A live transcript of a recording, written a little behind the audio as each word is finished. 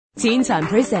Teen Time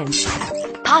Presents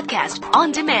Podcast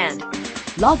on Demand.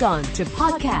 Log on to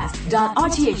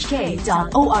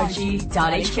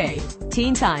podcast.rthk.org.hk.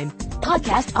 Teen Time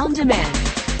Podcast on Demand.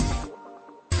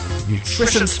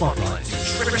 Nutrition Spotlight.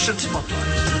 Nutrition Spotlight.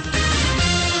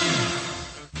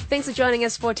 Thanks for joining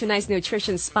us for tonight's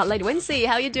Nutrition Spotlight. Wincy,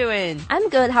 how you doing? I'm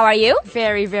good. How are you?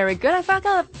 Very, very good. I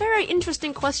got a very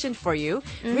interesting question for you.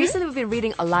 Recently, we've been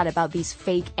reading a lot about these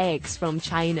fake eggs from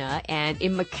China, and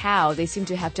in Macau, they seem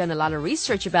to have done a lot of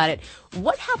research about it.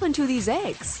 What happened to these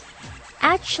eggs?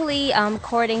 Actually,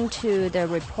 according to the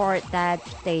report that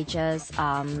they just, did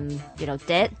from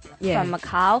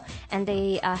Macau, and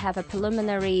they have a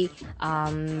preliminary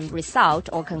result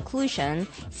or conclusion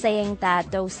saying that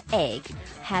those eggs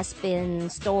has been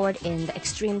stored in the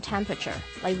extreme temperature,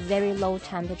 like very low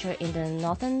temperature in the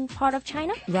northern part of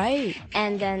China. Right.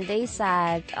 And then they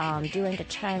said during the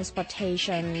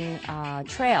transportation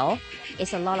trail,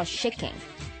 it's a lot of shaking.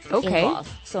 Okay.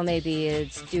 Involved. So maybe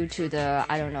it's due to the,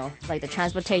 the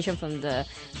transportation from the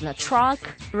truck.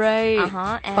 Right.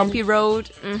 And Bumpy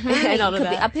road. And all it of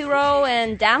could be that. uphill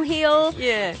and downhill.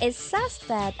 Yeah. It says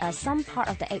that some part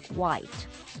of the egg white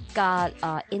got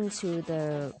into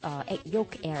the egg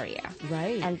yolk area.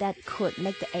 Right. And that could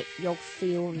make the egg yolk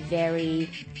feel very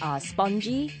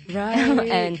spongy.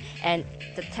 Right. and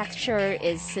the texture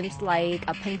seems like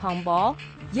a ping pong ball.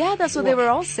 Yeah, that's what they were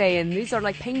all saying. These are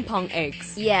like ping pong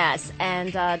eggs. Yes,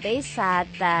 and they said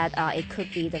that it could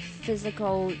be the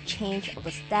physical change of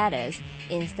the status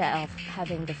instead of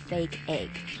having the fake egg.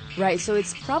 Right, so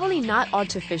it's probably not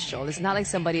artificial. It's not like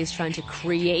somebody is trying to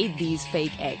create these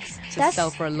fake eggs to sell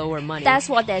for lower money. That's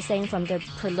what they're saying from the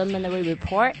preliminary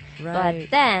report. Right.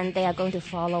 But then they are going to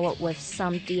follow up with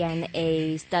some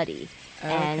DNA study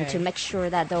and to make sure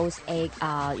that those egg,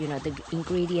 the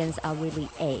ingredients are really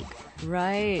egg.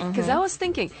 Right, because I was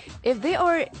thinking, if they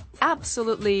are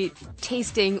absolutely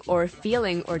tasting or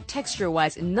feeling or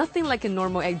texture-wise nothing like a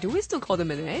normal egg, do we still call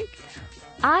them an egg?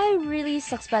 I really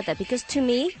suspect that because to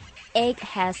me, egg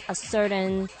has a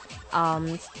certain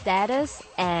status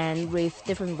and with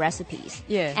different recipes.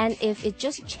 Yeah. And if it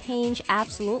just changed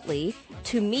absolutely,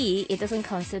 to me, it doesn't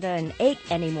consider an egg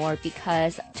anymore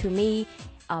because to me,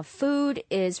 food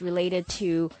is related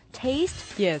to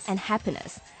taste and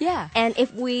happiness. Yeah. And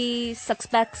if we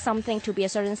suspect something to be a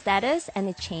certain status and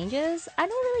it changes, I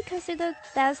don't really consider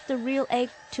that's the real egg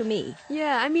to me.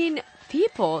 Yeah, I mean,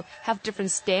 people have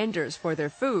different standards for their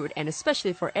food, and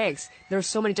especially for eggs. There are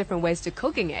so many different ways to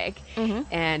cook an egg.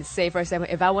 And say, for example,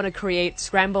 if I want to create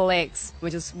scrambled eggs,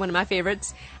 which is one of my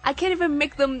favorites, I can't even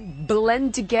make them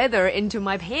blend together into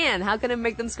my pan. How can I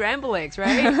make them scrambled eggs,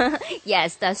 right?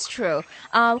 Yes, that's true.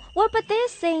 But they're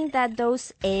saying that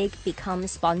those eggs become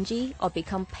spongy or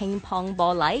become ping pong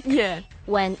ball-like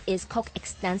when it's cooked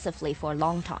extensively for a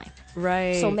long time.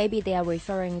 Right. So maybe they are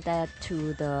referring that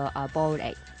to the boiled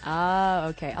egg. Ah,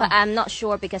 okay. But I'm not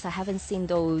sure because I haven't seen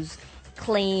those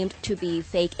claimed to be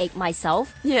fake egg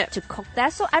myself to cook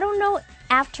that. So I don't know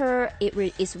after it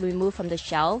is removed from the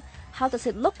shell, how does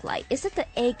it look like? Is it the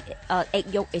egg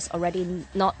yolk is already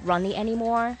not runny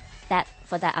anymore?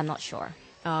 For that, I'm not sure.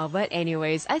 But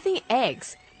anyways, I think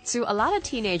eggs, to a lot of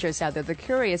teenagers out there, they're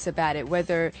curious about it,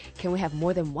 whether can we have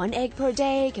more than one egg per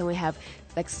day? Can we have,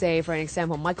 like, say, for an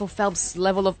example, Michael Phelps'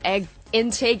 level of egg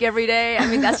intake every day? I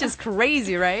mean, that's just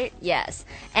crazy, right? Yes.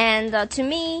 And to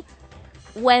me,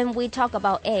 when we talk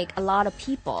about egg, a lot of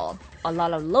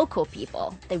local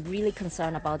people, they're really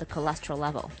concerned about the cholesterol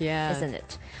level, isn't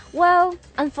it? Well,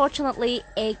 unfortunately,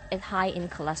 egg is high in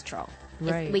cholesterol.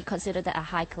 Right. We consider that a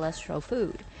high cholesterol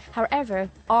food. However,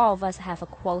 all of us have a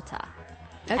quota,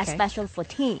 especially for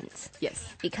teens.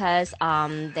 Yes. Because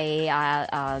they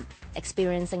are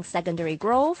experiencing secondary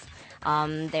growth.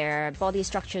 Their body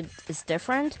structure is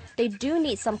different. They do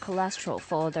need some cholesterol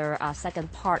for their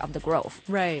second part of the growth.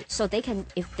 Right. So if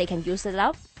they can use it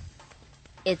up,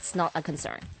 it's not a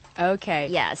concern. Okay.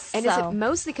 Yes. And is it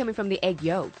mostly coming from the egg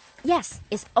yolk? Yes,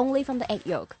 it's only from the egg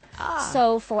yolk.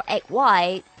 So for egg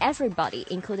white, everybody,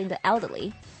 including the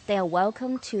elderly, they are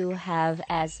welcome to have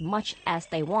as much as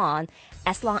they want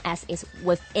as long as it's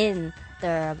within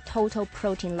the total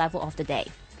protein level of the day.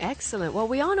 Excellent. Well,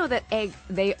 we all know that egg,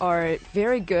 they are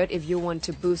very good if you want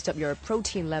to boost up your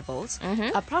protein levels.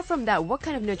 Apart from that, what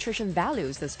kind of nutrition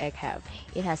values does egg have?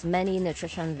 It has many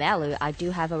nutrition value. I do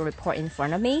have a report in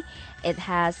front of me. It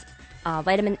has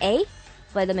vitamin A,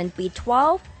 vitamin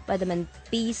B12, vitamin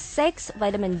B6,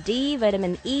 vitamin D,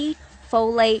 vitamin E,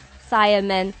 folate,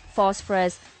 thiamine,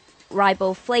 phosphorus,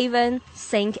 riboflavin,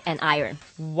 zinc, and iron.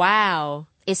 Wow.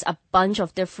 It's a bunch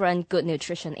of different good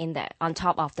nutrition in there on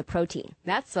top of the protein.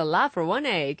 That's a lot for one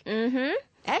egg.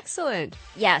 Excellent.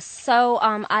 Yes, so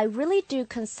I really do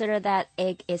consider that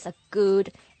egg is a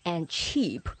good and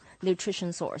cheap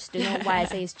nutrition source. Do you know why I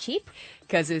say it's cheap?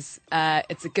 Because it's a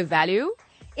good value.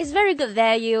 It's very good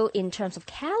value in terms of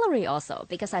calorie also,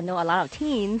 because I know a lot of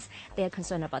teens, they're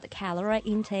concerned about the calorie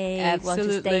intake, Absolutely.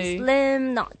 want to stay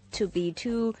slim, not to be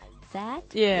too fat.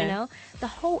 Yeah. You know, the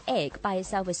whole egg by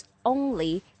itself is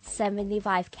only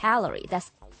 75 calories.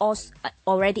 That's also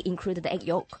already included the egg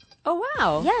yolk. Oh,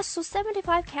 wow. Yeah, so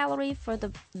 75 calories for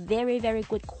the very, very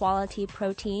good quality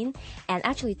protein. And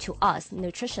actually to us,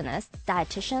 nutritionists,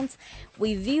 dietitians,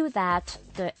 we view that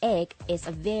the egg is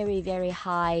a very, very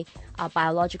high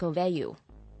biological value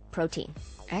protein.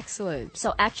 Excellent.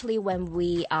 So actually when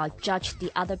we judge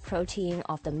the other protein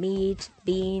of the meat,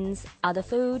 beans, other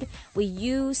food, we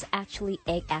use actually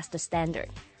egg as the standard.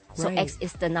 So Right. eggs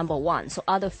is the number one. So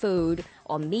other food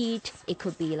or meat, it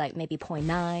could be like maybe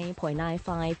 0.9,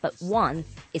 0.95, but one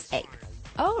is egg.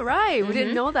 Oh, right. We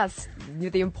didn't know that's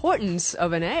the importance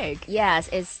of an egg. Yes,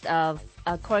 it's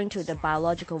according to the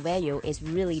biological value, is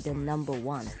really the number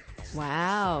one.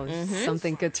 Wow.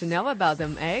 Something good to know about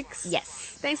them eggs. Yes.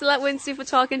 Thanks a lot, Wincy, for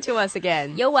talking to us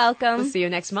again. You're welcome. We'll see you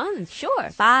next month. Sure.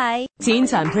 Bye. Teen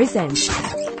Time Presents.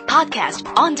 Podcast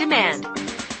on demand.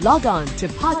 Log on to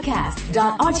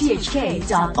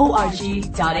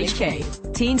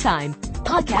podcast.rthk.org.hk. Teen Time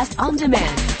Podcast on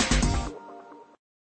Demand.